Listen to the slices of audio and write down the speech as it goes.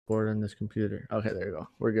board on this computer. Okay, there you go.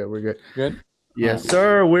 We're good. We're good. Good? Yes,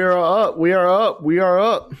 sir. We are up. We are up. We are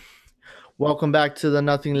up. Welcome back to the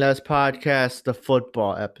Nothing Less podcast, the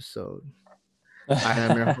football episode. I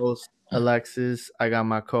am your host, Alexis. I got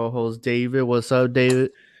my co-host, David. What's up,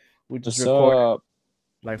 David? We just What's recorded up?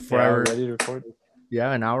 like Yeah, forever. ready to record?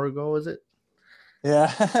 Yeah, an hour ago, was it?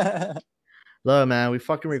 Yeah. Look, man, we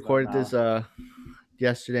fucking It's about recorded this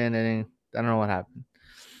yesterday, and then I don't know what happened.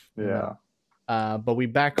 You know. But we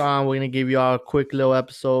back on. We're gonna give you all a quick little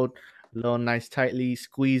episode, a little nice, tightly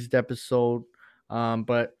squeezed episode.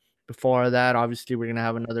 But before that, obviously, we're gonna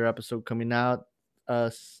have another episode coming out.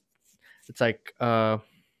 It's like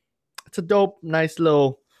it's a dope, nice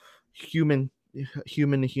little human to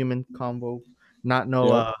human convo. Not no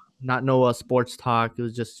Yep. not no sports talk. It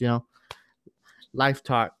was just life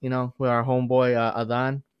talk. With our homeboy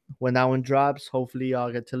Adan. When that one drops, hopefully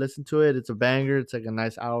y'all get to listen to it. It's a banger. It's like a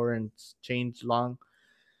nice hour and it's change long,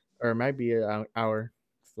 or it might be an hour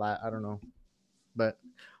flat. I don't know, but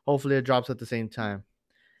hopefully it drops at the same time.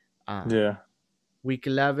 Yeah. Week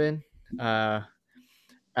 11.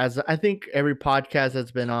 As I think every podcast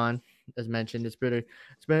that's been on, as mentioned, it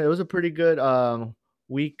was a pretty good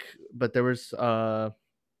week, but there was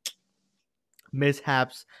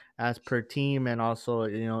mishaps as per team and also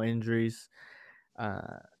injuries.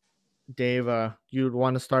 Uh, Dave, you'd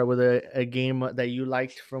want to start with a game that you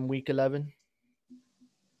liked from week 11?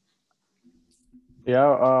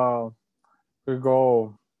 Yeah. We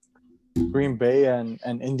go Green Bay and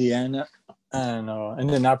Indiana and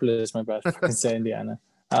Indianapolis. My bad. I can say Indiana.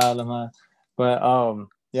 But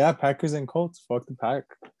yeah, Packers and Colts. Fuck the pack.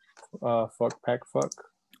 Fuck pack. Fuck.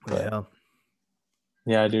 But,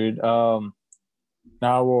 yeah, dude. Now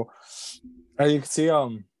well, as you can see,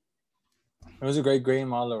 it was a great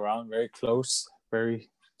game all around. Very close.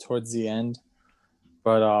 Very towards the end.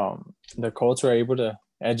 But the Colts were able to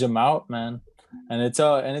edge them out, man. And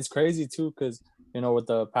it's crazy too, because with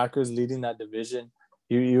the Packers leading that division,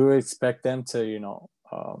 you expect them to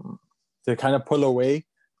to kind of pull away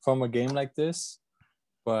from a game like this.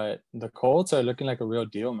 But the Colts are looking like a real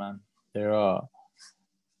deal, man. They're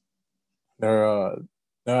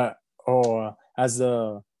as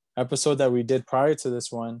the episode that we did prior to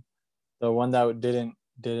this one, the one that didn't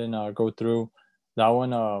go through, that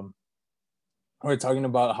one we're talking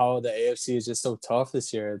about how the AFC is just so tough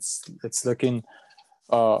this year. It's looking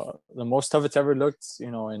the most tough it's ever looked,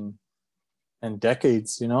 in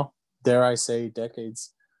decades, dare I say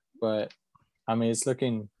decades. But I mean, it's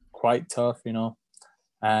looking quite tough,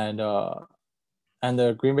 and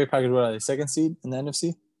the Green Bay Packers, what are they, second seed in the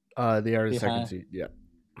NFC? They are the second seed. Yeah,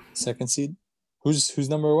 second seed. Who's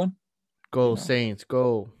number one? Go Saints,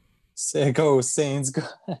 go. Go Saints, go.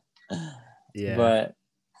 Yeah.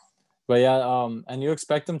 But yeah, and you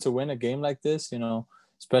expect them to win a game like this,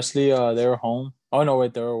 especially they were home. Oh no,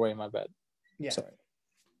 wait, they were away. My bad. Yeah. Sorry.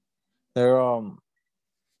 They're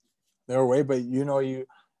away, but the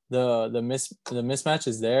mismatch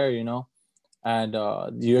is there, and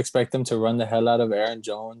you expect them to run the hell out of Aaron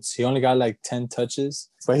Jones. He only got like 10 touches,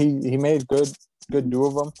 but he made good do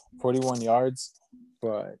of them, 41 yards.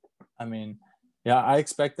 But I mean, yeah, I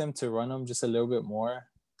expect them to run them just a little bit more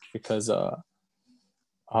because the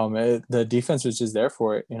defense was just there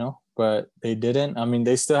for it, but they didn't. I mean,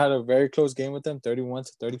 they still had a very close game with them,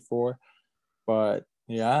 31-34. But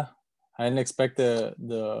yeah, I didn't expect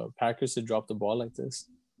the Packers to drop the ball like this.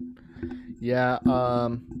 Yeah.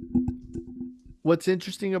 What's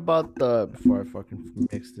interesting about before I fucking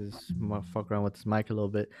mix this, fuck around with this mic a little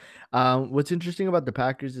bit. What's interesting about the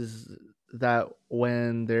Packers is that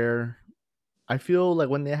I feel like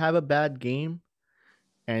when they have a bad game,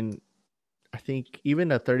 and I think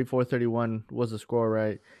even a 34-31 was a score,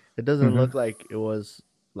 right? It doesn't look like it was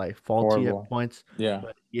like faulty Horrible. at points. Yeah.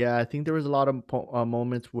 But yeah, I think there was a lot of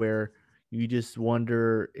moments where you just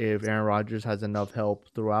wonder if Aaron Rodgers has enough help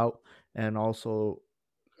throughout, and also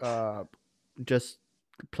just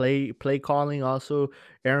play calling. Also,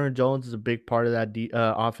 Aaron Jones is a big part of that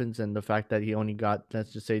offense, and the fact that he only got,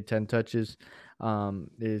 let's just say, 10 touches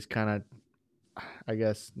is kind of, I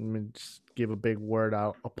guess, let me just give a big word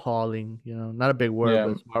out, appalling. Not a big word,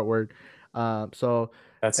 but a smart word. So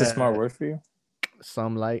that's a smart word for you.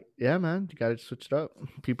 Some yeah, man, you gotta switch it up.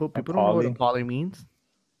 People don't know what appalling means.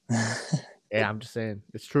 Yeah, I'm just saying,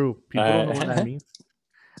 it's true. People don't know what that means.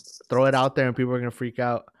 Throw it out there, and people are gonna freak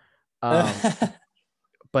out.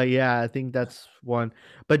 But yeah, I think that's one.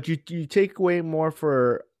 But you take away more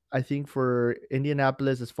for, I think, for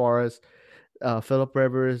Indianapolis, as far as Philip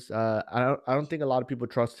Rivers. I don't think a lot of people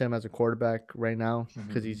trust him as a quarterback right now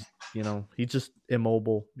because he's just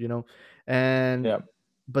immobile, and Yep.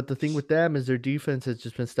 but the thing with them is their defense has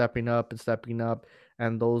just been stepping up and stepping up,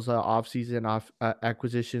 and those off-season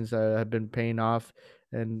acquisitions have been paying off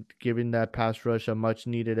and giving that pass rush a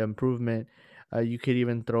much-needed improvement. You could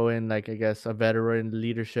even throw in, like, I guess, a veteran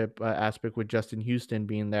leadership aspect with Justin Houston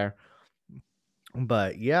being there.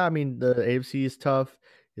 But yeah, I mean the AFC is tough.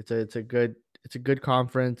 It's a good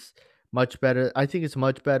conference. Much better. I think it's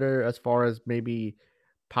much better as far as maybe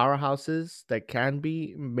powerhouses that can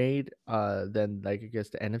be made than, like, I guess,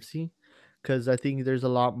 the NFC, because I think there's a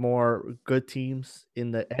lot more good teams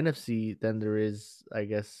in the NFC than there is, I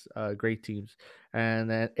guess, great teams. And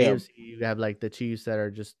then Yeah, AFC, you have like the Chiefs that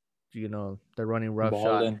are just, they're running roughshod.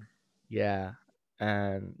 balling. Yeah,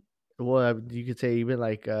 and well, you could say even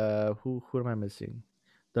like who am I missing?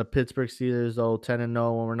 The Pittsburgh Steelers, though, 10-0.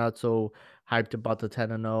 When we're not so hyped about the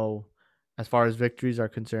 10-0 as far as victories are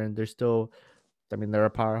concerned, they're still. I mean, they're a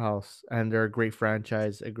powerhouse and they're a great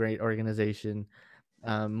franchise, a great organization.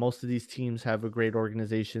 Most of these teams have a great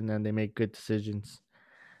organization and they make good decisions.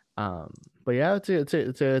 Um, but yeah,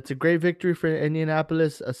 it's a great victory for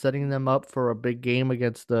Indianapolis, setting them up for a big game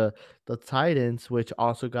against the Titans, which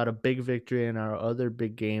also got a big victory in our other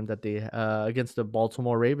big game that they against the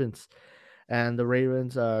Baltimore Ravens, and the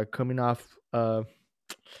Ravens coming off I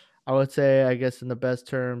would say, I guess, in the best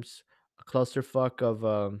terms, a clusterfuck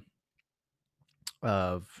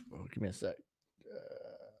give me a sec,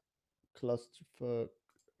 clusterfuck.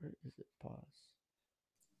 Where is it? Pause.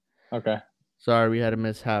 Okay. Sorry, we had a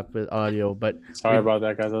mishap with audio, but Sorry about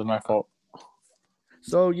that, guys. That was my fault.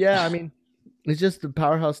 so yeah, I mean, it's just the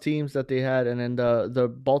powerhouse teams that they had, and then the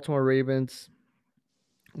Baltimore Ravens.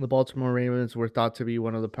 The Baltimore Ravens were thought to be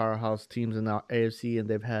one of the powerhouse teams in the AFC, and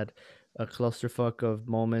they've had a clusterfuck of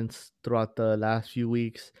moments throughout the last few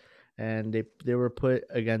weeks. And they were put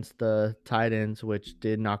against the Titans, which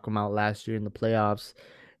did knock them out last year in the playoffs,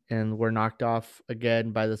 and were knocked off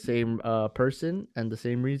again by the same person and the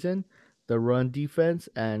same reason, the run defense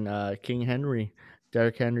and King Henry.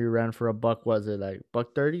 Derrick Henry ran for a buck, was it like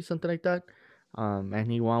buck 30, something like that? And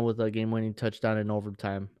he won with a game winning touchdown in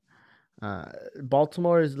overtime.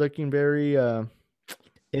 Baltimore is looking very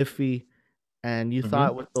iffy, and you Mm-hmm.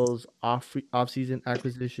 thought with those off-season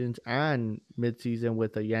acquisitions and mid-season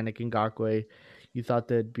with Yannick Ngakwe, you thought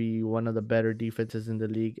they'd be one of the better defenses in the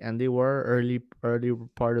league, and they were early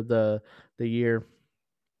part of the year.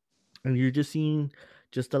 And you're just seeing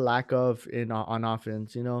just a lack of in on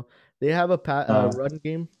offense. They have a Uh, run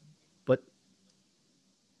game, but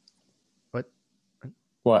what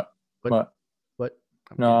what? what What? what?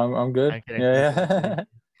 I'm No, kidding. I'm good. I'm kidding. I'm Yeah, kidding. yeah.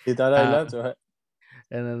 You thought I Uh, left, right?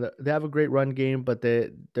 and then they have a great run game, but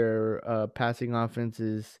their passing offense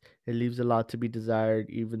it leaves a lot to be desired.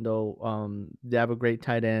 Even though they have a great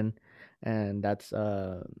tight end, and that's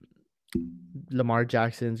Lamar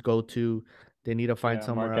Jackson's go-to. They need to find Yeah,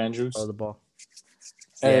 somewhere Mark else to throw Andrews. the ball.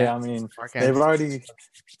 Hey, Yeah, I mean, Mark they've Andrews. already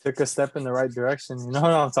took a step in the right direction. You know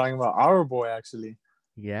what I'm talking about? Our boy, actually.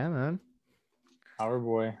 Yeah, man. Our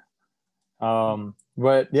boy.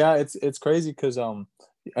 But yeah, it's crazy because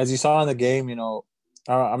as you saw in the game,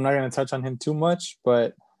 I'm not gonna touch on him too much,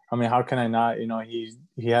 but I mean, how can I not? He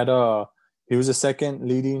was a second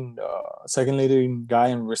leading guy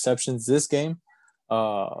in receptions this game,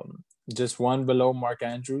 just one below Mark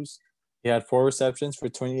Andrews. He had 4 receptions for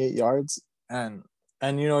 28 yards, and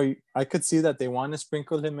I could see that they want to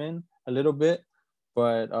sprinkle him in a little bit,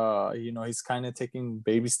 but he's kind of taking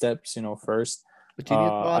baby steps, first. But you need to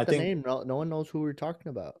throw I out the think name. No one knows who we're talking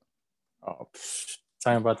about.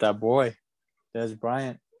 talking about that boy, Des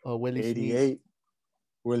Bryant, Willie Snead. 88,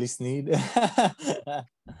 Willie Snead.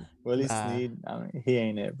 Willie Nah, Snead, I mean, he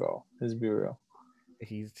ain't it, bro. Let's be real.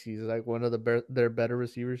 he's like one of their better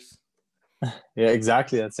receivers. Yeah,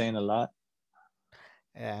 exactly. That's saying a lot.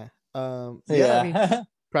 Yeah. Yeah. I mean, Yeah.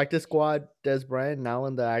 practice squad. Des Bryant now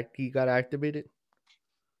in the he got activated.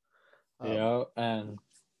 Um, Yeah, and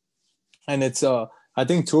it's I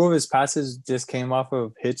think 2 of his passes just came off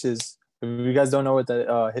of hitches. If you guys don't know what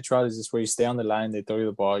the hitch route is, just where you stay on the line, they throw you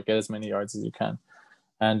the ball, get as many yards as you can,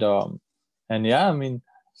 and yeah, I mean,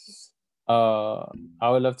 uh, I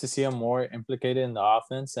would love to see him more implicated in the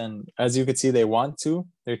offense, and as you can see, they want to.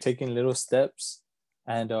 They're taking little steps,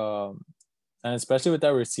 and especially with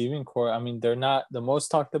that receiving core, I mean, they're not the most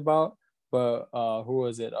talked about, but who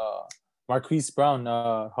was it? Marquise Brown,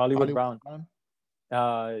 Hollywood Hollywood Brown.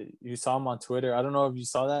 Brown. You saw him on Twitter. I don't know if you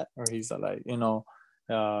saw that, or he's like,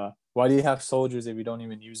 why do you have soldiers if you don't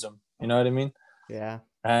even use them? You know what I mean? Yeah.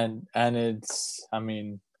 And I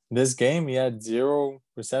mean, this game he had 0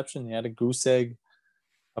 reception. He had a goose egg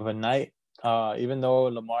of a night. Even though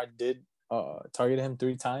Lamar did target him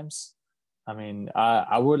 3 times, I mean,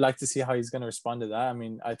 I would like to see how he's going to respond to that. I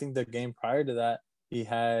mean, I think the game prior to that,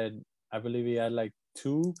 I believe he had like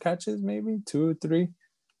 2 catches, maybe 2 or 3.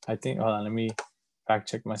 I think, hold on, let me fact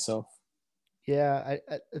check myself. Yeah,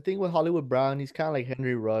 I think with Hollywood Brown, he's kind of like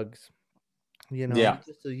Henry Ruggs. Yeah.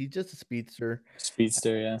 He's just a speedster.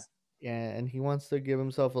 Speedster, yeah. Yeah, and he wants to give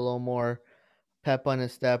himself a little more pep on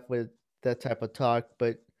his step with that type of talk.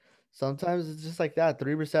 But sometimes it's just like that.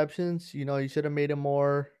 3 receptions, you should have made it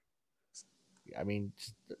more. I mean,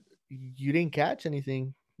 you didn't catch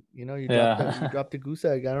anything. You Yeah. dropped a goose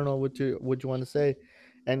egg. I don't know what you want to say,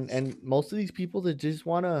 and most of these people that just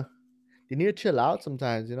they need to chill out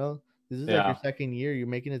sometimes. This is like your Yeah. second year. You're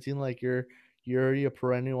making it seem like you're already a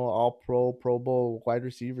perennial All Pro, Pro Bowl wide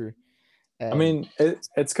receiver, I and mean, it's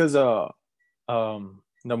because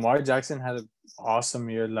Lamar Jackson had an awesome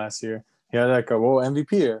year last year. He had like a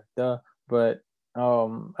MVP year. But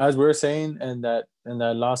as we were saying in that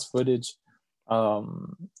last footage,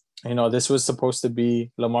 um, this was supposed to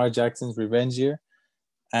be Lamar Jackson's revenge year,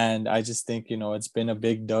 and I just think it's been a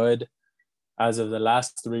big dud as of the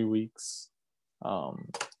last 3 weeks.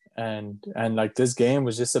 Um, and like this game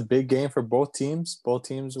was just a big game for both teams. Both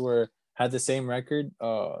teams had the same record,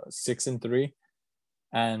 6-3,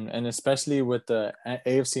 and especially with the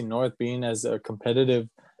AFC North being as a competitive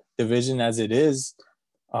division as it is,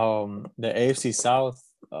 the AFC South,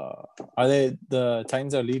 are the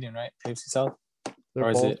Titans are leading, right? AFC South, they're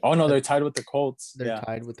or is both it? Oh no, they're tied with the Colts. they're Yeah.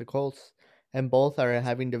 tied with the Colts, and both are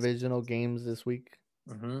having divisional games this week.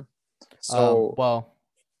 Mm-hmm. So Well,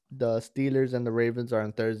 the Steelers and the Ravens are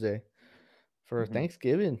on Thursday for mhm.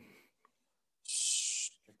 Thanksgiving.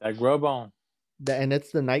 Get that grub on. And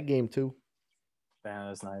it's the night game too. Man,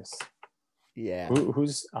 that's nice. Yeah.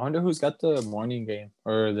 I wonder who's got the morning game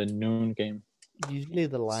or the noon game. Usually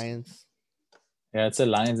the Lions. Yeah, it's the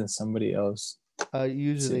Lions and somebody else.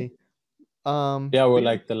 Usually. Yeah, well,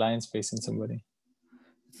 like the Lions facing somebody.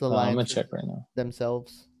 It's the I'm Lions gonna check right now.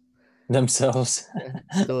 themselves. Themselves.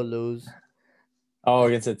 Still lose. Oh,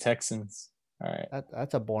 against the Texans. All right.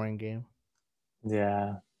 That's a boring game.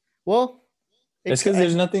 Yeah. Well, It's because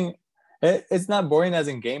there's nothing. It's not boring as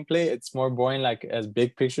in gameplay. It's more boring like as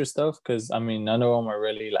big picture stuff. Because I mean, none of them are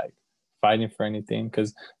really like fighting for anything.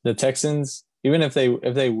 Because the Texans, even if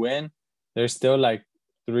they win, they're still like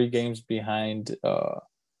 3 games behind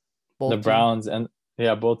the Browns and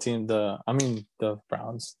both teams. The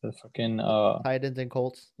Browns, the fucking Titans and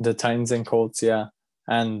Colts. The Titans and Colts, yeah,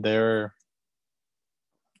 and they're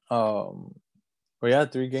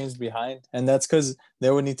 3 games behind, and that's because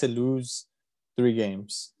they would need to lose 3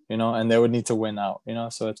 games, and they would need to win out,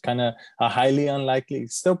 so it's kind of a highly unlikely,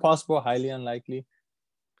 still possible, highly unlikely.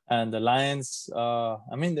 And the Lions,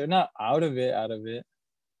 they're not out of it,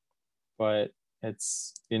 but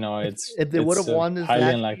it's if they would have won this highly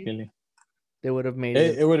last unlikely. Game, they would have made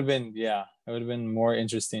it would have been, it would have been more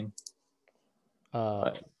interesting.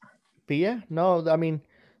 But yeah, no, I mean,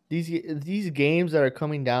 these games that are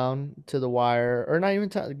coming down to the wire, or not even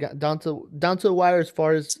down to the wire as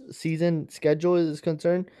far as season schedule is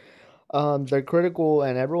concerned, they're critical,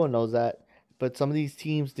 and everyone knows that. But some of these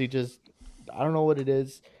teams, I don't know what it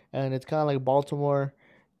is, and it's kind of like Baltimore.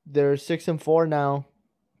 They're 6-4 now.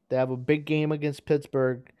 They have a big game against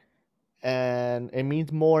Pittsburgh, and it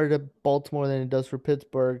means more to Baltimore than it does for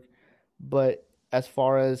Pittsburgh. But as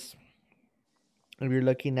far as if you're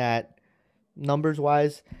looking at numbers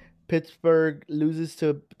wise, Pittsburgh loses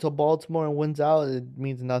to Baltimore and wins out, it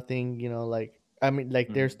means nothing.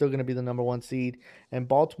 They're still gonna be the number 1 seed, and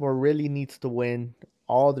Baltimore really needs to win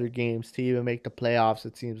all their games to even make the playoffs.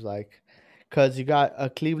 It seems like, because you got a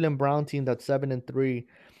Cleveland Brown team that's 7-3,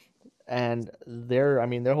 and they're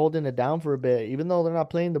holding it down for a bit, even though they're not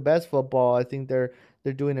playing the best football. I think they're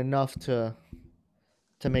doing enough to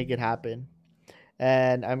make it happen,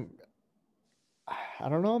 and I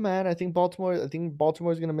don't know, man. I think Baltimore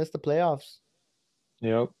is gonna miss the playoffs.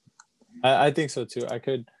 Yep, I think so too. I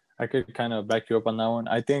could kind of back you up on that one.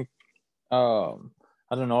 I think, I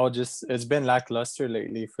don't know, just it's been lackluster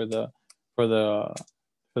lately for the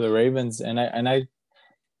Ravens, and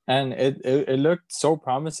it looked so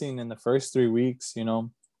promising in the first 3 weeks, and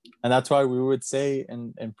that's why we would say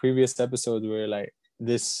in previous episodes, we were like,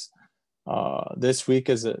 this week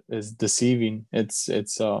is deceiving. I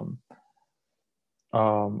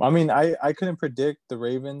couldn't predict the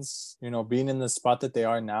Ravens, being in the spot that they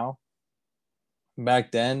are now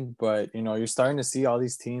back then, but you're starting to see all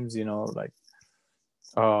these teams, like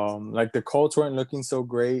the Colts weren't looking so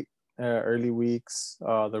great early weeks.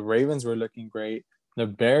 The Ravens were looking great. The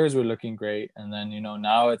Bears were looking great, and then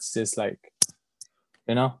now it's just like,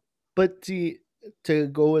 But to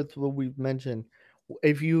go with what we've mentioned,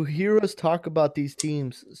 if you hear us talk about these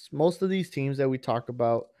teams, most of these teams that we talk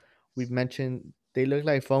about, we've mentioned they look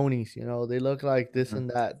like phonies. They look like this Mhm. and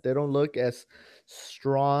that. They don't look as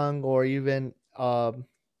strong or even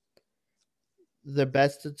the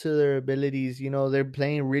best to their abilities. They're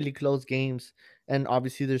playing really close games, and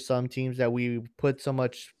obviously there's some teams that we put so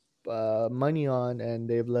much money on and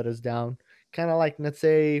they've let us down. Kind of like, let's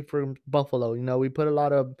say, for Buffalo. We put a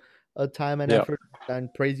lot of time and Yeah. effort on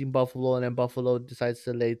praising Buffalo, and then Buffalo decides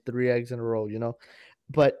to lay three eggs in a row.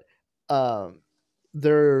 But um,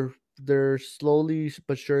 they're slowly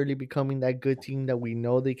but surely becoming that good team that we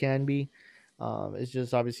know they can be. It's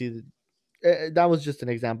just obviously that was just an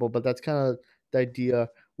example, but that's kind of the idea.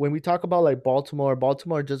 When we talk about like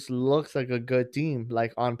Baltimore just looks like a good team,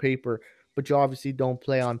 like on paper, but you obviously don't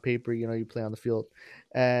play on paper. You play on the field,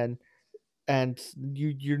 and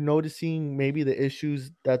you're noticing maybe the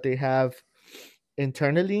issues that they have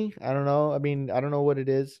internally. I don't know. I mean, I don't know what it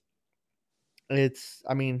is.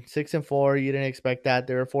 I mean, 6-4. You didn't expect that.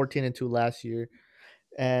 They were 14-2 last year.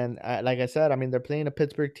 And like I said, I mean, they're playing a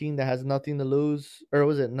Pittsburgh team that has nothing to lose, or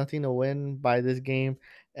was it nothing to win by this game?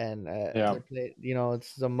 And Yeah. they play,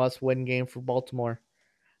 it's a must-win game for Baltimore.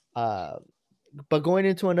 Uh, but going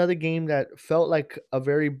into another game that felt like a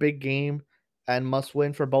very big game and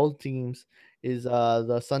must-win for both teams is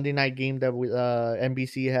the Sunday night game that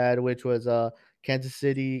NBC had, which was Kansas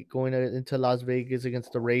City going into Las Vegas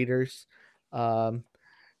against the Raiders. Um,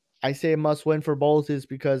 I say a must win for both is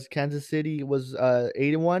because Kansas City was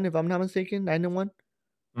 8-1, if I'm not mistaken, 9-1.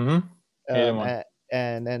 Mm-hmm. 8-1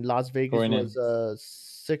 And Las Vegas going was in.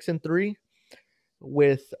 6-3,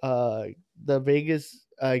 with the Vegas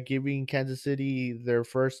giving Kansas City their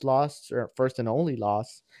first loss, or first and only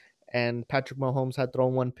loss. And Patrick Mahomes had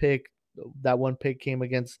thrown one pick. That one pick came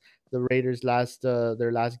against the Raiders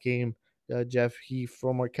their last game. Jeff Heath,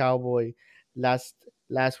 former Cowboy, last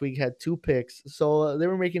week had two picks. So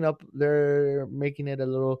they're making it a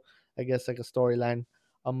little, I guess, like a storyline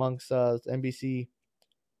amongst NBC.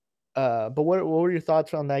 But what were your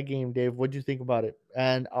thoughts on that game, Dave? What do you think about it?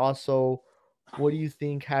 And also, what do you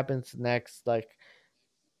think happens next, like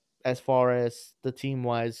as far as the team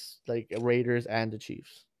wise, like Raiders and the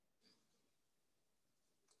Chiefs?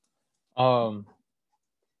 Um.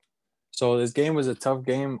 So this game was a tough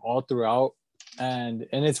game all throughout, and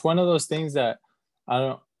it's one of those things that I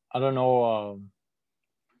don't I don't know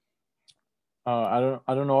I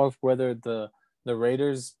don't know if whether the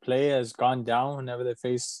Raiders play has gone down whenever they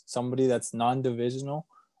face somebody that's non-divisional,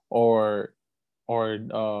 or or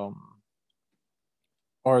um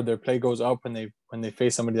or their play goes up when they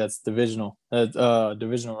face somebody that's divisional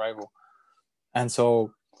rival. And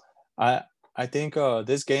so I I think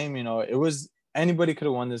this game, it was anybody could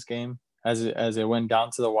have won this game as it went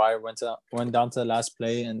down to the wire, went down to the last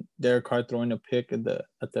play, and Derek Carr throwing a pick at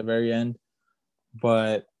the very end.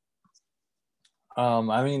 But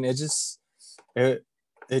I mean, it just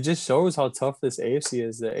shows how tough this AFC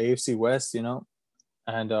is, the AFC West,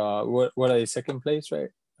 And what are they, second place, right?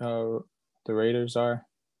 The Raiders are.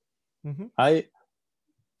 Mm-hmm. I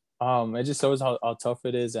It just shows how tough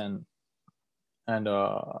it is, and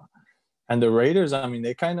uh and the Raiders, I mean,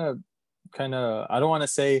 they kind of I don't want to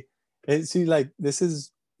say it. See, like this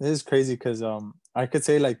is crazy because I could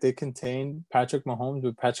say like they contained Patrick Mahomes,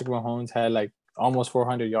 but Patrick Mahomes had like almost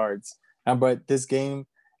 400 yards, and but this game,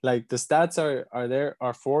 like the stats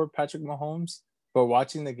are for Patrick Mahomes, but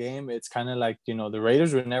watching the game, it's kind of like the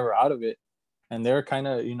Raiders were never out of it, and they're kind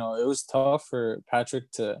of it was tough for Patrick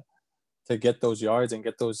to get those yards and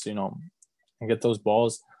get those and get those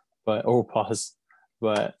balls, but pause,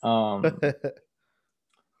 but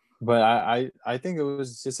I think it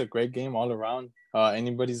was just a great game all around.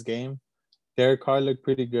 Anybody's game. Derek Carr looked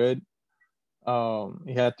pretty good.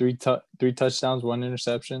 He had three touchdowns, one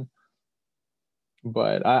interception.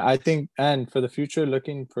 But I think, and for the future,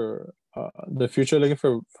 looking for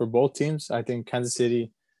for both teams, I think Kansas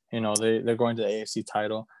City, they're going to the AFC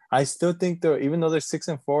title. I still think though, even though they're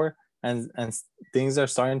 6-4 and things are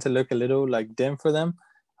starting to look a little like dim for them,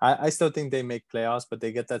 I still think they make playoffs, but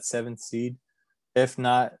they get that seventh seed. If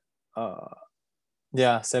not, uh,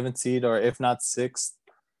 yeah, seventh seed, or if not sixth.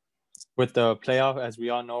 With the playoff, as we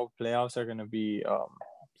all know, playoffs are going to be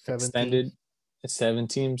Seven extended. teams. 7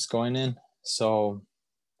 teams going in, so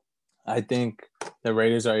I think the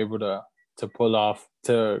Raiders are able to pull off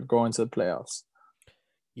to go into the playoffs.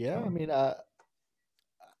 Yeah, I So, mean,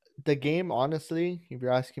 the game, honestly, if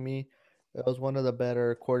you're asking me, it was one of the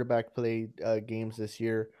better quarterback played games this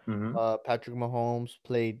year. mm-hmm. Patrick Mahomes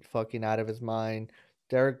played fucking out of his mind.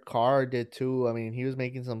 Derek Carr did too. I mean, he was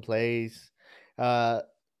making some plays. Uh,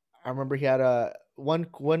 I remember he had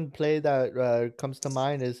one play that comes to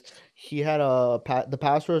mind is he had the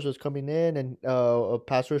pass rush was coming in, and a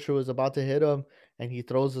pass rusher was about to hit him, and he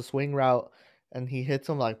throws a swing route, and he hits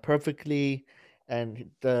him like perfectly, and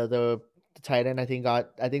the tight end I think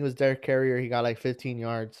it was Derek Carrier, he got like 15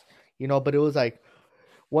 yards, but it was like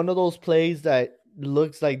one of those plays that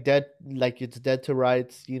looks like dead, like it's dead to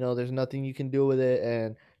rights. There's nothing you can do with it,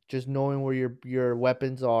 and just knowing where your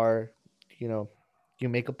weapons are, you know, you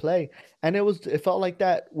make a play. And it felt like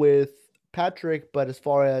that with Patrick, but as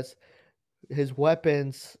far as his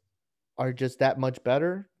weapons are just that much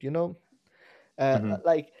better, Mm-hmm.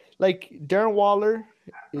 like Darren Waller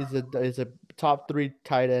is a top 3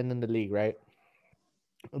 tight end in the league, right?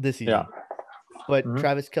 This Yeah. season. But Mm-hmm.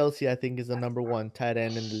 Travis Kelsey, I think, is the number 1 tight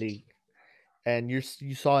end in the league. And you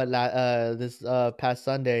saw it this past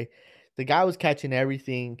Sunday. The guy was catching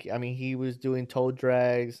everything. I mean, he was doing toe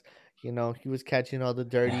drags. He was catching all the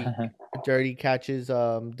dirty catches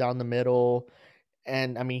down the middle.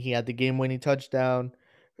 And I mean, he had the game winning touchdown.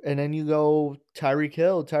 And then you go Tyreek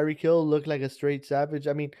Hill. Tyreek Hill looked like a straight savage.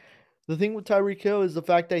 I mean, the thing with Tyreek Hill is the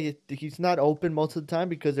fact that he's not open most of the time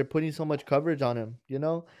because they're putting so much coverage on him.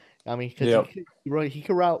 I mean, because Yep. he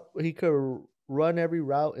could run every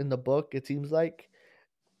route in the book. It seems like,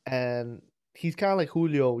 and he's kind of like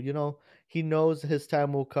Julio. He knows his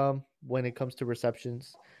time will come when it comes to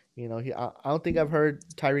receptions. I don't think I've heard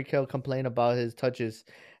Tyreek Hill complain about his touches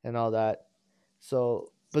and all that.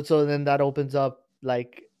 So then that opens up,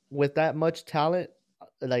 like, with that much talent,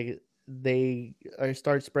 like they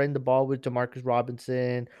start spreading the ball with Demarcus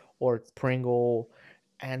Robinson or Pringle,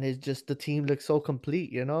 and it's just the team looks so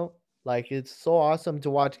complete. Like it's so awesome to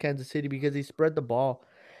watch Kansas City because he spread the ball.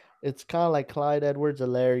 It's kind of like Clyde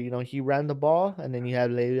Edwards-Helaire. He ran the ball, and then you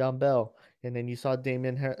had Le'Veon Bell, and then you saw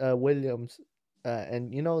Damian Williams,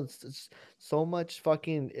 and it's it's so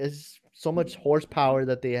much horsepower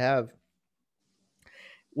that they have.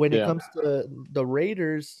 When it Yeah. comes to the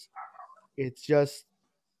Raiders, it's just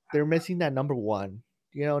they're missing that number 1.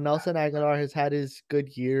 Nelson Aguilar has had his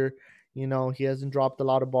good year. He hasn't dropped a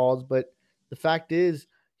lot of balls, but the fact is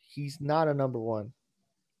he's not a number 1.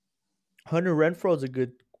 Hunter Renfro is a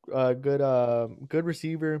good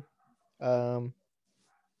receiver. Um,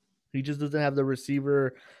 he just doesn't have the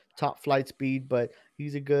receiver top flight speed, but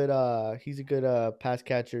he's a good pass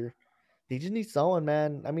catcher. They just need someone,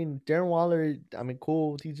 man. I mean, Darren Waller, I mean,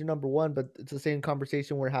 cool, he's your number 1, but it's the same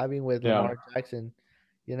conversation we're having with Yeah. Lamar Jackson.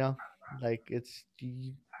 You know, like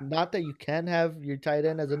not that you can have your tight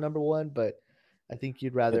end as a number 1, but I think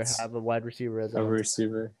you'd rather It's have a wide receiver as a a number.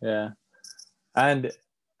 receiver. Yeah. And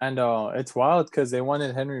it's wild because they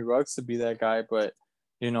wanted Henry Ruggs to be that guy, but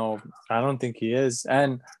I don't think he is.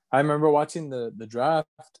 And I remember watching the draft,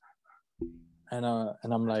 and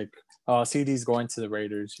I'm like, oh, CD's going to the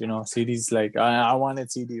Raiders. CD's like, I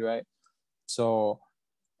wanted CD, right? So,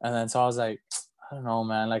 and then so I was like, I don't know,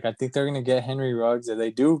 man. Like, I think they're gonna get Henry Ruggs. If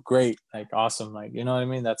they do, great, like awesome, like you know what I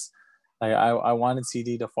mean. That's like I wanted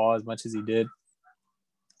CD to fall as much as he did,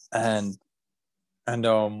 and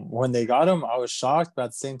when they got him, I was shocked, but at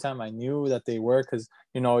the same time, I knew that they were because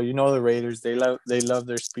the Raiders, they love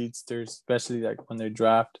their speedsters, especially like when they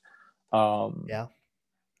draft. Um, Yeah.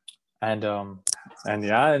 and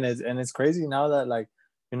yeah, and it's crazy now that like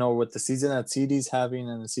with the season that CD's having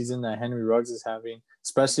and the season that Henry Ruggs is having,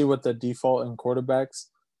 especially with the default in quarterbacks,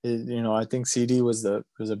 I think CD was a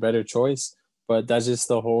better choice, but that's just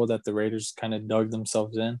the hole that the Raiders kind of dug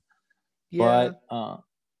themselves in. Yeah, But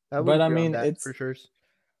I would but I agree on mean, that for sure.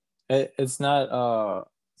 it's not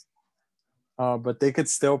but they could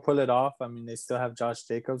still pull it off. I mean, they still have Josh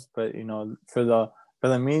Jacobs, but the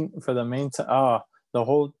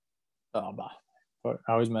whole I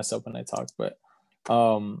always mess up when I talk, but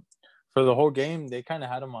for the whole game, they kind of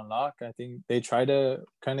had him on lock. I think they tried to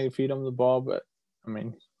kind of feed him the ball, but I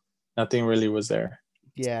mean, nothing really was there.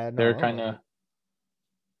 Yeah, They're no, kind of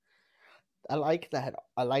I like that.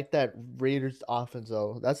 I like that Raiders offense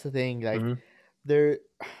though. That's the thing. Like mm-hmm. they're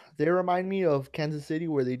they remind me of Kansas City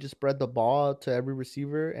where they just spread the ball to every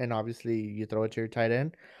receiver and obviously you throw it to your tight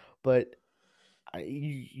end, but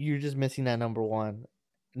you're just missing that number 1.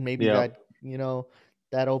 Maybe Yeah,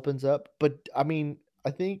 that opens up. But I mean,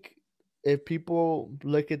 I think if people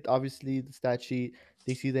look at obviously the stat sheet,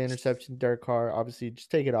 they see the interception, Derek Carr, obviously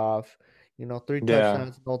just take it off. 3 yeah.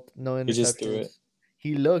 touchdowns, no You just do it. interceptions.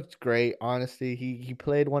 He looked great, honestly. He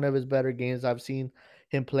played one of his better games I've seen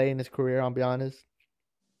him play in his career, I'll be honest.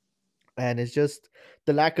 And it's just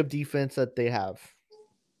the lack of defense that they have.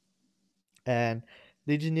 And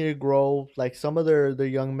They just need to grow. Like some of their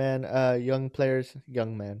young players,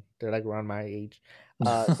 young men, they're like around my age.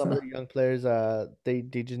 Some of the young players, they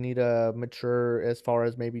just need to mature as far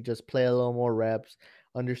as maybe just play a little more reps,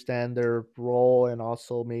 understand their role, and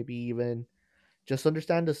also maybe even just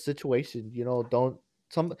understand the situation. Don't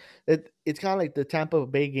some it's kind of like the Tampa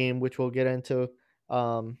Bay game, which we'll get into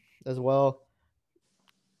as well.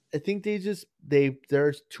 I think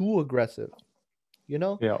they're too aggressive. You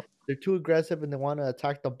know, Yeah. they're too aggressive and they want to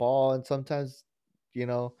attack the ball, and sometimes, you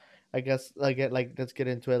know, I guess like let's get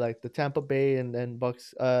into it. Like the Tampa Bay and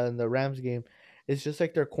Bucks and the Rams game, it's just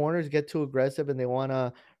like their corners get too aggressive and they want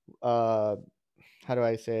to how do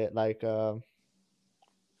I say it? Like I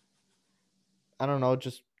don't know,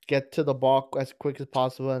 just get to the ball as quick as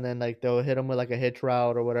possible, and then like they'll hit them with like a hitch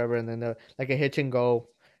route or whatever, and then they're like a hitch and go,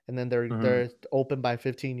 and then they're Hmm. they're open by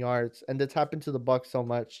 15 yards, and it's happened to the Bucks so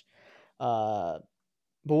much. Uh,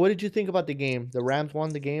 but what did you think about the game? The Rams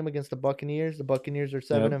won the game against the Buccaneers. The Buccaneers are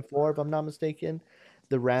seven Yep. and four, if I'm not mistaken.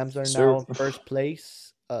 The Rams are Sure. now in first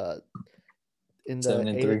place in the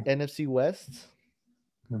 7-3. NFC West.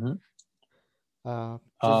 Hmm.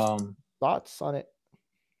 Just Um. thoughts on it?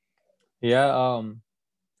 Yeah.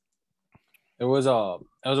 It was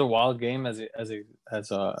a wild game as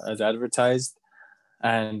advertised,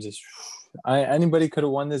 and just anybody could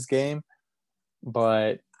have won this game,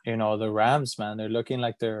 but the Rams, man, they're looking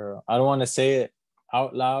like I don't want to say it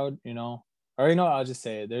out loud, or I'll just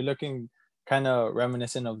say it. They're looking kind of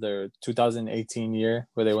reminiscent of their 2018 year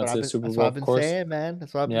where they went to the Super That's what Bowl, I've of been course. saying, man.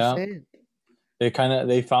 That's what I've been Yeah, saying.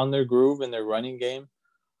 they found their groove in their running game,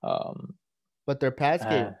 um, But their pass and,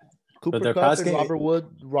 game, but Cooper their Cup pass and game, Robert Woods,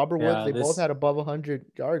 yeah, they both this, had above 100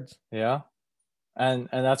 yards. yeah, and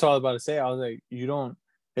that's all I was about to say. I was like, you don't.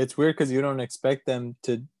 It's weird because you don't expect them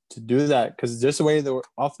to do that because just the way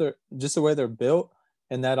they're built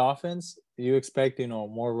in that offense, you expect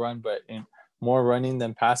more run, but more running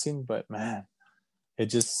than passing. But man, it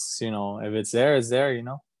just if it's there, it's there,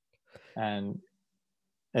 and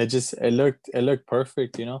it looked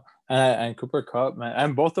perfect, and Cooper Cup, man,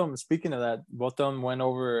 and both of them. Speaking of that, both of them went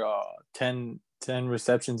over 10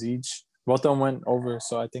 receptions each. Both of them went over,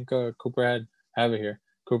 so I think Cooper have it here.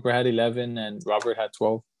 Cooper had 11 and Robert had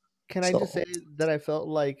 12. Can I just So say that I felt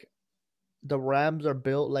like the Rams are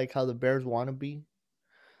built like how the Bears want to be?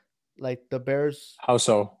 Like the Bears, how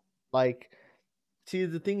so? like, see,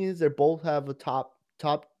 the thing is, they both have a top.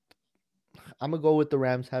 I'm gonna go with the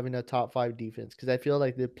Rams having a top five defense because I feel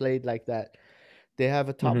like they played like that. They have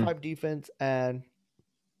a top Hmm. five defense, and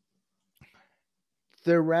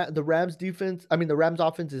the Rams defense. I mean, the Rams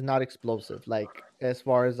offense is not explosive. Like as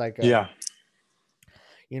far as like a Yeah.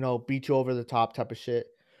 beat you over the top type of shit.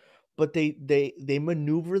 But they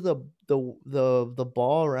maneuver the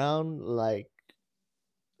ball around like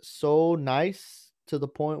so nice to the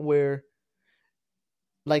point where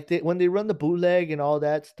like when they run the bootleg and all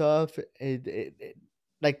that stuff,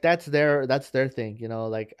 like that's their thing,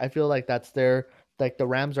 like I feel like that's their, like the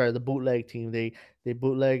Rams are the bootleg team. They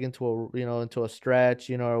bootleg into into a stretch,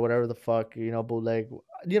 or whatever the fuck, bootleg,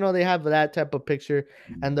 they have that type of picture.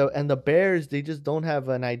 And the Bears, they just don't have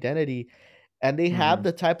an identity, and they have Hmm.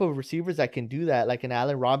 the type of receivers that can do that, like an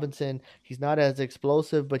Allen Robinson. He's not as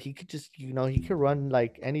explosive, but he could just, he could run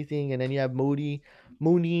like anything. And then you have Mooney,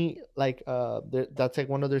 like that's like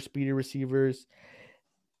one of their speedy receivers.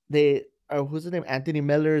 They who's his name? Anthony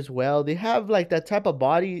Miller as well. They have like that type of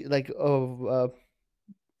body, like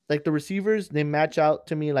the receivers. They match out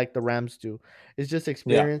to me like the Rams do. It's just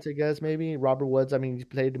Yeah. experience, I guess. Maybe Robert Woods. I mean, he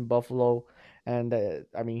played in Buffalo, and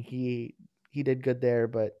I mean he did good there,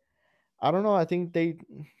 but I don't know. I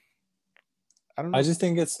don't I know. just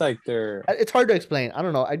think it's like It's hard to explain. I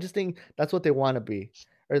don't know. I just think that's what they want to be,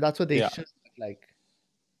 or that's what they yeah, should look like.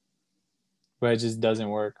 but it just doesn't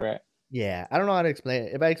work, right? Yeah, I don't know how to explain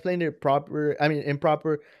it. If I explained it I mean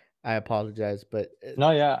improper, I apologize. But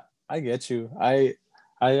No, yeah, I get you. I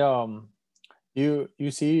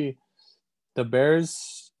you see the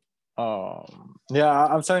Bears. Yeah,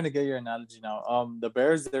 I'm starting to get your analogy now. The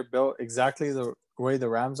Bears, they're built exactly the way the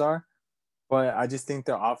Rams are, but I just think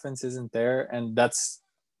their offense isn't there, and that's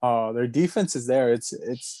their defense is there. It's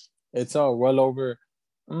well over.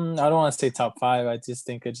 I don't want to say top five. I just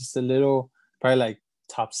think it's just a little, probably like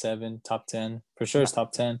top seven, top 10 for sure. no, It's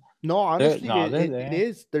top 10. no, They're honestly, no, they're it there.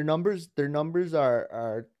 is. Their numbers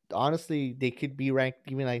are honestly, they could be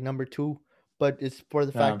ranked even like number two, but it's for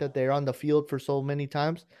the fact Um, that they're on the field for so many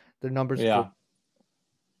times. Their numbers good.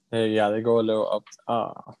 yeah, they go a little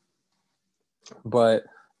up. But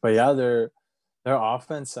yeah, their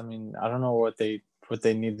offense. I mean, I don't know what they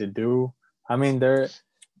need to do. I mean, they're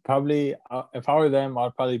probably if I were them,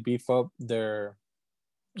 I'd probably beef up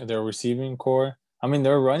their receiving core. I mean,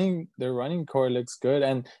 their running core looks good,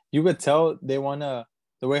 and you could tell they wanna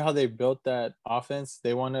the way how they built that offense.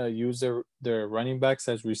 They want to use their running backs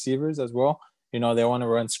as receivers as well. They want to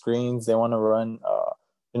run screens. They want to run,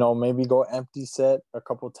 maybe go empty set a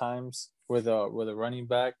couple times with a running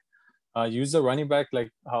back. Use the running back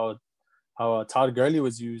like how Todd Gurley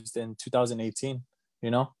was used in 2018.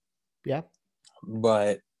 Yeah.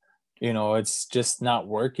 But it's just not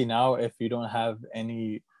working out if you don't have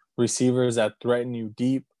any receivers that threaten you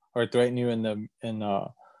deep or threaten you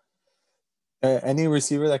any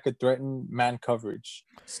receiver that could threaten man coverage.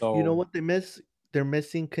 You know So what they miss? They're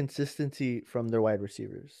missing consistency from their wide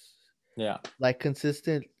receivers. yeah, Like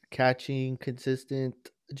consistent catching, consistent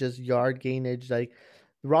just yard gainage. Like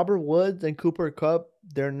Robert Woods and Cooper Cup,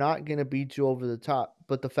 they're not gonna beat you over the top.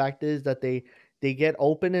 But the fact is that they get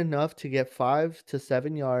open enough to get 5 to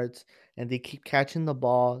 7 yards, and they keep catching the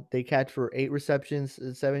ball. They catch for 8 receptions,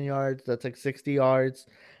 7 yards. That's like 60 yards.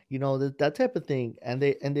 That type of thing. And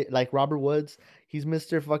they like Robert Woods. He's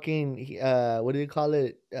Mister Fucking. What do you call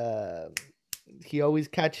it? He always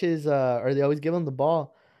catches. Or they always give him the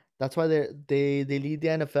ball. That's why they lead the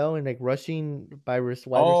NFL in like rushing by wide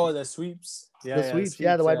oh, receiver. the sweeps, The yeah, the sweeps,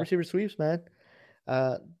 yeah, the sweeps, wide yeah. receiver sweeps, man.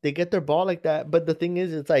 They get their ball like that, but the thing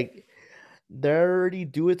is, it's like they already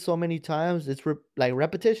do it so many times. It's like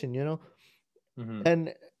repetition. Mm-hmm.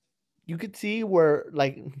 And you could see where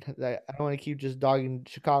like I don't want to keep just dogging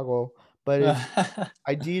Chicago, but it's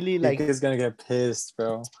ideally He like is gonna get pissed,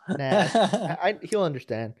 bro. nah, he'll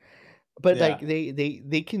understand. But like Yeah,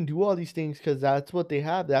 they can do all these things because that's what they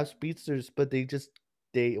have. They have speedsters, but they just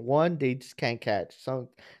can't catch. Something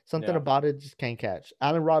yeah, about it just can't catch.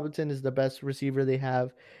 Allen Robinson is the best receiver they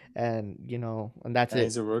have, and that's and it.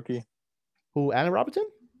 he's a rookie. Who, Allen Robinson?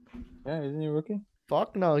 Yeah, isn't he a rookie?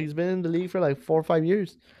 Fuck no, he's been in the league for like 4 or 5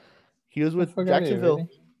 years. He was I with forgot it Jacksonville.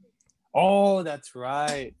 already. Oh, that's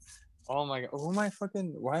right. Oh my god. Who am I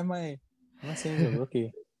fucking? Why am I saying he's a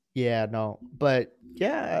rookie? Yeah, no, but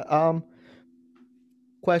yeah.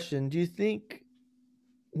 Question: Do you think?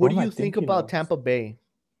 What What do am I you think thinking about of? Tampa Bay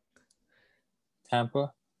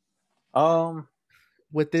Tampa. Um,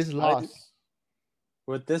 with this I loss?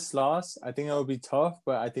 with this loss, I think it will be tough,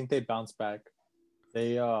 but I think they bounce back.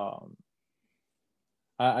 They I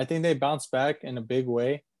think they bounce back in a big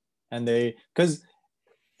way, and because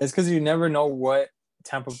you never know what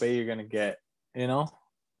Tampa Bay you're gonna get. You know,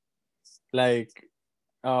 like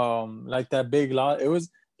like that big loss.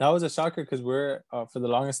 That was a shocker because we're for the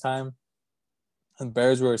longest time the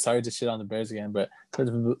Bears were sorry to shit on the Bears again, but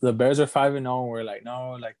the Bears are 5-0, and we're like,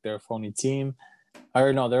 no, like they're a phony team.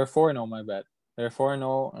 Or no, they're 4-0. My bad. They're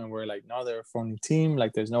 4-0, and we're like, no, they're a phony team.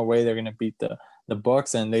 Like, there's no way they're gonna beat the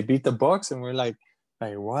Bucks, and they beat the Bucks, and we're like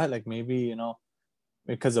what? Like maybe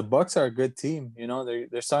because the Bucks are a good team.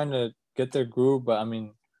 They're starting to get their groove, but I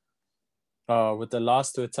mean, with the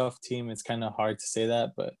loss to a tough team, it's kind of hard to say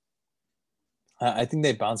that, but I think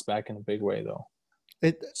they bounce back in a big way though.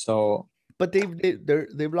 It, So, but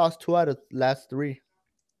they've lost 2 out of last 3.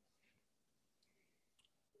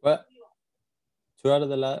 but 2 out of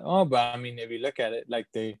the last. Oh, but I mean, if you look at it, like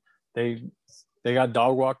they they got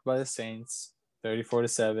dog walked by the Saints,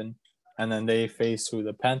 34-7, and then they face who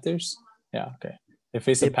the Panthers. Yeah, okay. They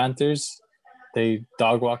face the They Panthers. They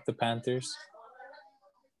dog walk the Panthers,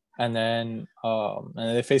 and then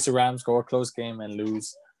they face the Rams, go a close game and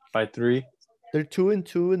lose by 3. they're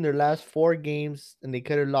 2-2 in their last 4 games, and they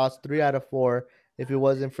could have lost 3 out of 4 if it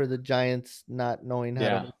wasn't for the Giants not knowing how to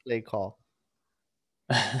Yeah, play call.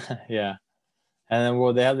 yeah, and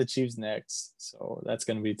then they have the Chiefs next, so that's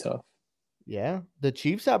gonna be tough. Yeah, the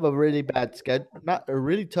Chiefs have a really bad schedule, not a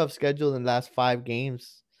really tough schedule in the last 5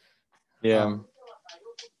 games. Yeah, Um,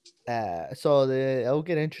 so it'll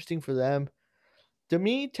get interesting for them. To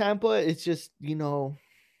me, Tampa is just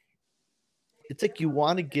it's like you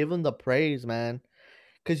want to give them the praise, man,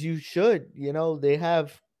 because you should. They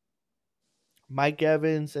have Mike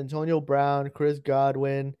Evans, Antonio Brown, Chris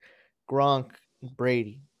Godwin, Gronk,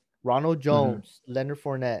 Brady, Ronald mm-hmm. Jones, Leonard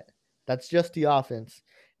Fournette. That's just the offense.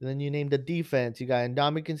 And then you name the defense. You got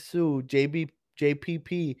Ndamukong Suh,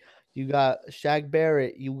 JPP. You got Shaq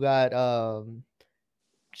Barrett. You got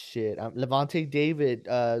Levante David.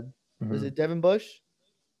 Was Mm-hmm. it Devin Bush?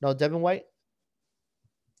 No, Devin White.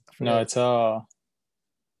 I No, forget. it's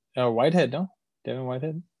Whitehead, no, Devin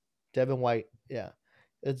Whitehead. Devin White. Yeah.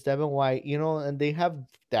 It's Devin White, and they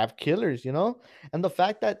have killers, and the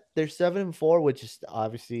fact that they're 7-4, which is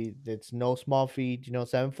obviously it's no small feat,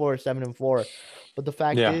 7-4, 7-4, but the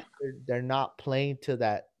fact Yeah, is they're not playing to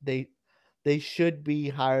that. They should be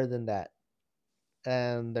higher than that,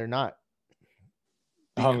 and they're not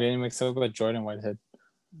I'm because getting mixed up with Jordan Whitehead.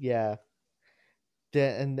 Yeah.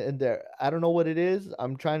 And there, I don't know what it is.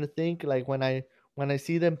 I'm trying to think. Like when I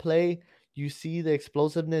see them play, you see the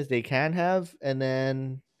explosiveness they can have, and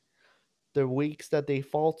then the weeks that they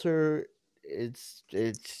falter, it's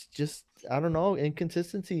just, I don't know,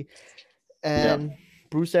 inconsistency. Yeah. And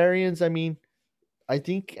Bruce Arians, I mean, I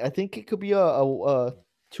think it could be a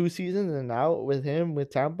 2 seasons and out with him with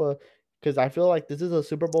Tampa, because I feel like this is a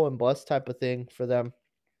Super Bowl and bust type of thing for them.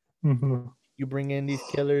 Hmm. You bring in these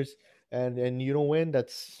killers and you don't win.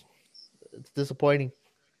 It's disappointing.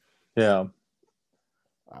 Yeah.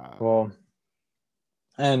 Uh, Well,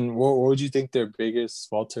 and what would you think their biggest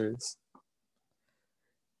falter is?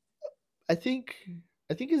 I think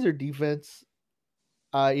I think is their defense.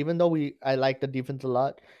 Even though I like the defense a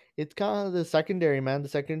lot, it's kind of the secondary, man. The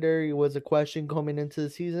secondary was a question coming into the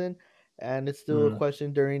season, and it's still a Mm.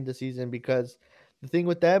 question during the season because the thing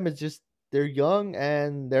with them is just they're young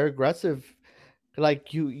and they're aggressive. Like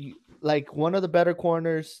like one of the better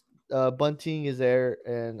corners, Bunting is there,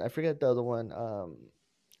 and I forget the other one.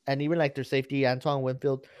 And even like their safety, Antoine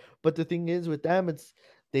Winfield. But the thing is with them, it's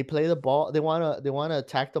they play the ball. They wanna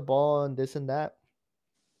attack the ball and this and that.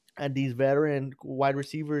 And these veteran wide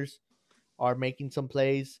receivers are making some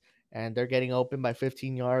plays and they're getting open by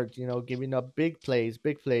 15 yards, giving up big plays.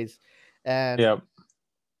 And Yep.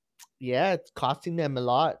 yeah, it's costing them a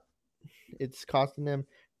lot. It's costing them.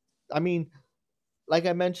 I mean, like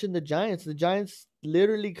I mentioned, the Giants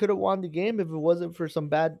literally could have won the game if it wasn't for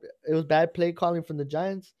it was bad play calling from the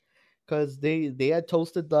Giants because they had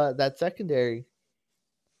toasted that secondary.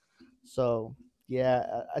 So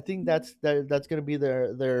yeah, I think that's gonna be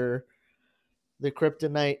their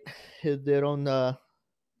kryptonite. They don't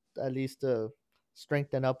at least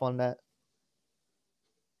strengthen up on that.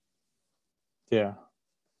 Yeah.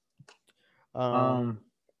 Um, Um.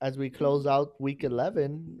 as we close out week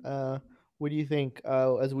 11, what do you think?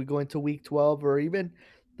 As we go into week 12 or even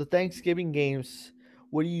the Thanksgiving games,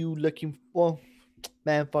 what are you looking? Well,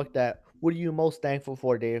 man, fuck that. What are you most thankful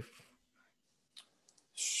for, Dave?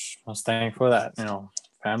 I was thankful that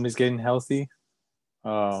family's getting healthy.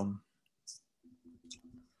 Um.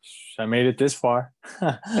 I made it this far.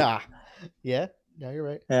 Ah, yeah, yeah, you're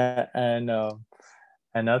right. Yeah, and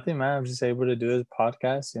nothing, man. I'm just able to do this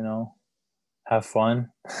podcast. Have fun.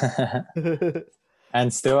 And I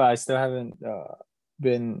still haven't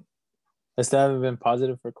been. I still haven't been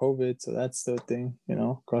positive for COVID, so that's the thing.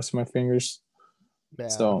 Cross my fingers. Yeah,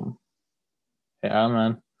 So yeah,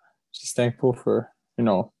 man. Just thankful for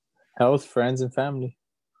health, friends, and family.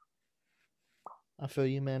 I feel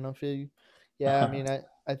you, man. I feel you. Yeah, I mean,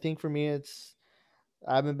 I think for me,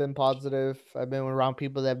 I haven't been positive. I've been around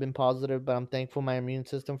people that have been positive, but I'm thankful my immune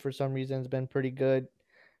system for some reason has been pretty good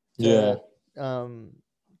Yeah, to um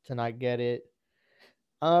to not get it.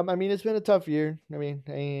 I mean, it's been a tough year. I mean,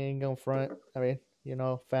 I ain't gonna front. I mean,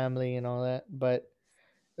 family and all that, but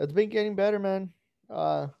it's been getting better, man.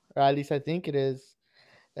 Or at least I think it is,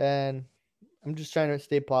 and I'm just trying to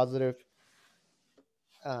stay positive.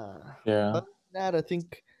 yeah, Other than that, I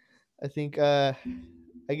think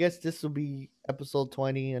I guess this will be episode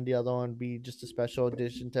 20, and the other one be just a special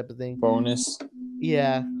edition type of thing. bonus.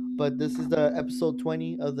 Yeah, but this is the episode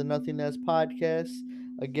 20 of the Nothing Less podcast.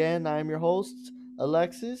 Again, I'm your host,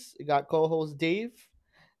 Alexis. I got co host Dave,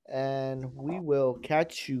 and we will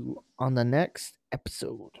catch you on the next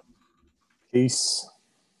episode. Peace.